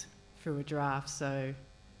backwards through a draft, so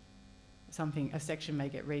a section may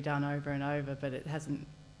get redone over and over, but it hasn't.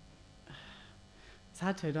 It's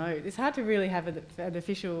hard to know. It's hard to really have an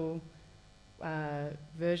official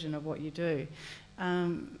version of what you do.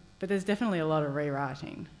 But there's definitely a lot of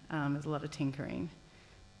rewriting. There's a lot of tinkering.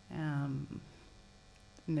 And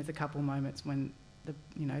there's a couple moments when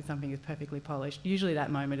something is perfectly polished. Usually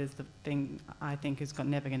that moment is the thing I think is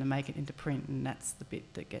never going to make it into print, and that's the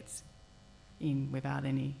bit that gets in without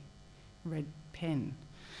any red pen.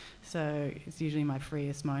 So it's usually my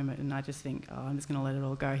freest moment, and I just think, I'm just going to let it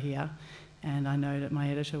all go here, and I know that my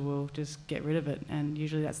editor will just get rid of it, and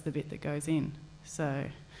usually that's the bit that goes in. So,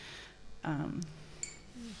 but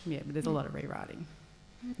there's a lot of rewriting.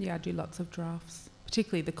 Yeah, I do lots of drafts,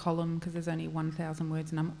 particularly the column, because there's only 1,000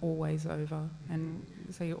 words and I'm always over, and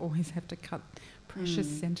so you always have to cut precious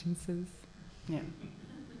sentences. Yeah.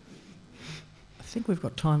 I think we've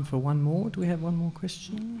got time for one more. Do we have one more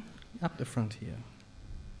question? Up the front here.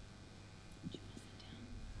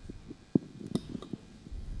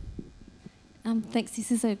 Thanks.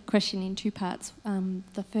 This is a question in two parts.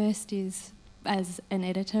 The first is, as an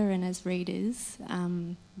editor and as readers,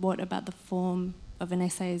 what about the form of an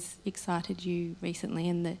essay has excited you recently?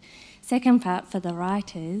 And the second part, for the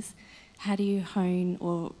writers, how do you hone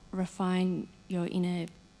or refine your inner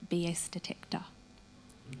BS detector?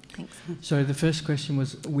 Thanks. So the first question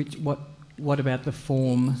was, what about the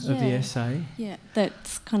form of the essay? Yeah,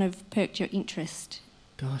 that's kind of perked your interest.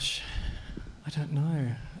 Gosh, I don't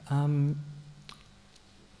know.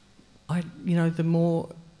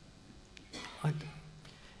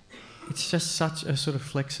 It's just such a sort of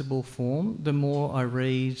flexible form. The more I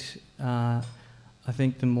read, I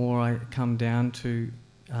think the more I come down to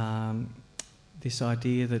this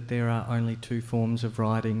idea that there are only two forms of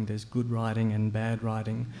writing. There's good writing and bad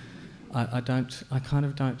writing.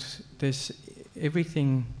 There's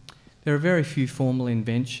everything. There are very few formal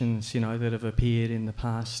inventions, that have appeared in the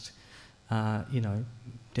past,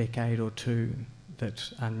 decade or two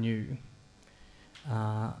that are new.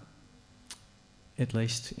 At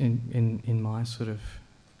least in my sort of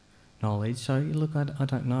knowledge. So look, I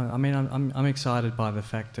don't know. I mean, I'm excited by the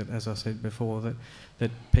fact that, as I said before,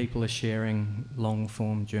 that people are sharing long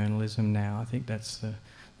form journalism now. I think that's the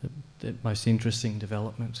most interesting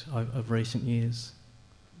development of recent years.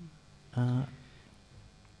 The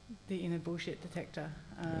inner bullshit detector.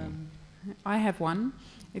 I have one.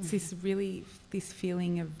 It's this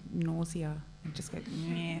feeling of nausea. I just go,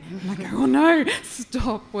 yeah. I'm like, oh no,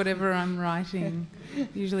 stop whatever I'm writing.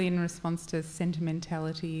 Usually in response to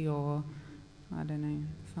sentimentality or, I don't know,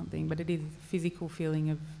 something. But it is a physical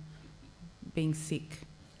feeling of being sick.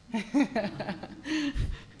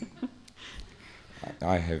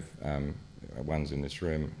 I have one's in this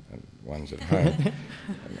room and one's at home.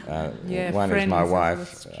 One is my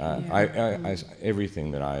wife.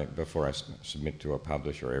 Everything that before I submit to a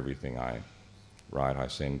publisher, everything I write, I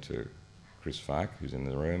send to Nick Feik, who's in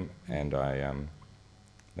the room, and I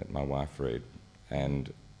let my wife read.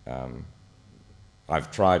 And I've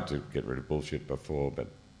tried to get rid of bullshit before, but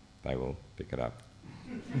they will pick it up.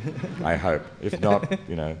 I hope. If not,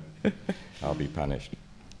 I'll be punished.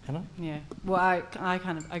 Hannah? Yeah. Well, I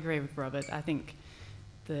kind of agree with Robert. I think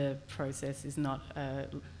the process is not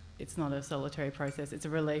it's not a solitary process. It's a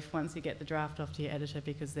relief once you get the draft off to your editor,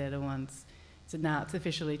 because they're the ones. So now it's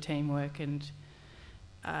officially teamwork, and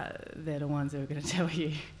they're the ones who are going to tell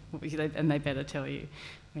you, and they better tell you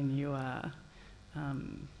when you are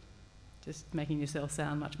just making yourself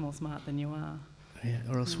sound much more smart than you are. Yeah,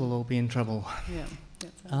 or else we'll all be in trouble. Yeah.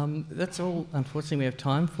 That's all, unfortunately, we have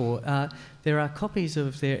time for. There are copies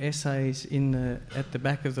of their essays at the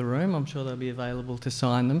back of the room. I'm sure they'll be available to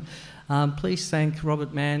sign them. Please thank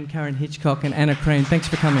Robert Manne, Karen Hitchcock and Anna Krien. Thanks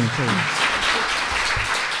for coming, too.